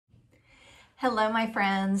Hello, my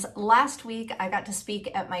friends. Last week, I got to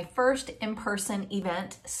speak at my first in-person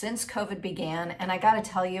event since COVID began, and I gotta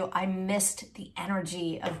tell you, I missed the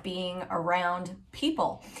energy of being around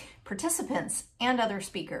people, participants, and other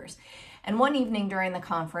speakers. And one evening during the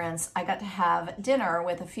conference, I got to have dinner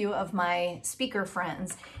with a few of my speaker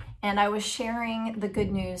friends, and I was sharing the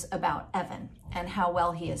good news about Evan and how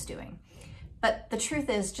well he is doing. But the truth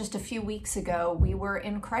is, just a few weeks ago, we were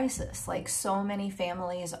in crisis, like so many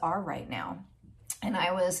families are right now. And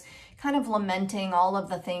I was kind of lamenting all of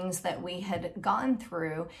the things that we had gone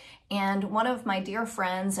through. And one of my dear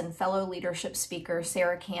friends and fellow leadership speaker,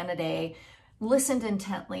 Sarah Canaday, listened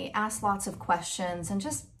intently, asked lots of questions, and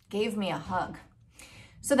just gave me a hug.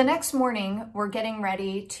 So the next morning, we're getting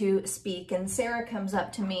ready to speak, and Sarah comes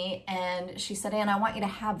up to me and she said, "Ann, I want you to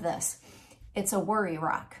have this. It's a worry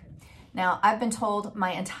rock." Now, I've been told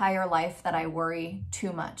my entire life that I worry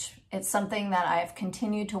too much. It's something that I've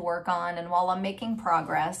continued to work on, and while I'm making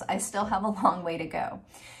progress, I still have a long way to go.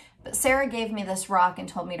 But Sarah gave me this rock and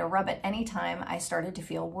told me to rub it anytime I started to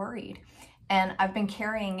feel worried, and I've been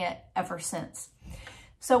carrying it ever since.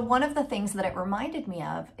 So one of the things that it reminded me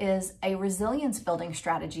of is a resilience building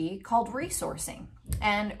strategy called resourcing.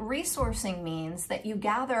 And resourcing means that you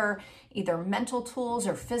gather either mental tools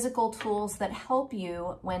or physical tools that help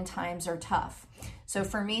you when times are tough. So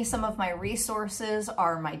for me, some of my resources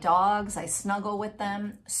are my dogs. I snuggle with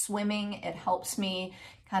them. Swimming, it helps me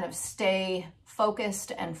kind of stay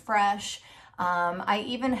focused and fresh. I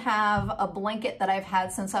even have a blanket that I've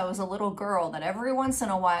had since I was a little girl that every once in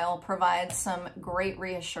a while provides some great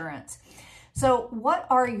reassurance. So what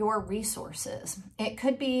are your resources? It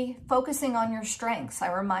could be focusing on your strengths.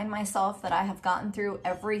 I remind myself that I have gotten through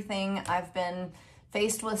everything I've been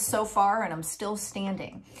faced with so far, and I'm still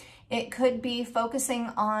standing. It could be focusing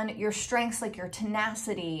on your strengths like your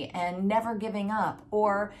tenacity and never giving up,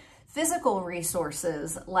 or physical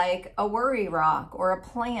resources like a worry rock or a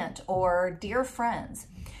plant or dear friends.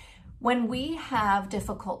 When we have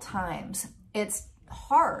difficult times, it's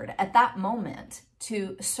hard at that moment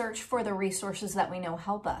to search for the resources that we know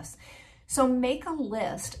help us. So make a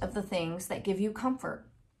list of the things that give you comfort.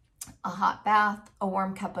 A hot bath, a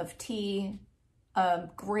warm cup of tea, a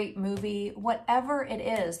great movie, whatever it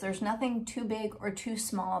is, there's nothing too big or too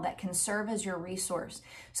small that can serve as your resource,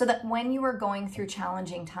 so that when you are going through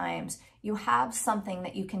challenging times, you have something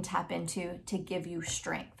that you can tap into to give you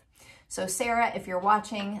strength. So Sarah, if you're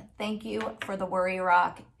watching, thank you for the worry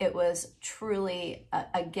rock. It was truly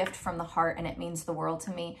a gift from the heart, and it means the world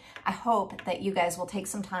to me. I hope that you guys will take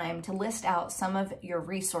some time to list out some of your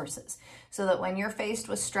resources so that when you're faced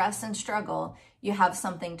with stress and struggle, you have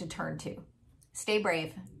something to turn to. Stay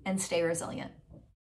brave and stay resilient.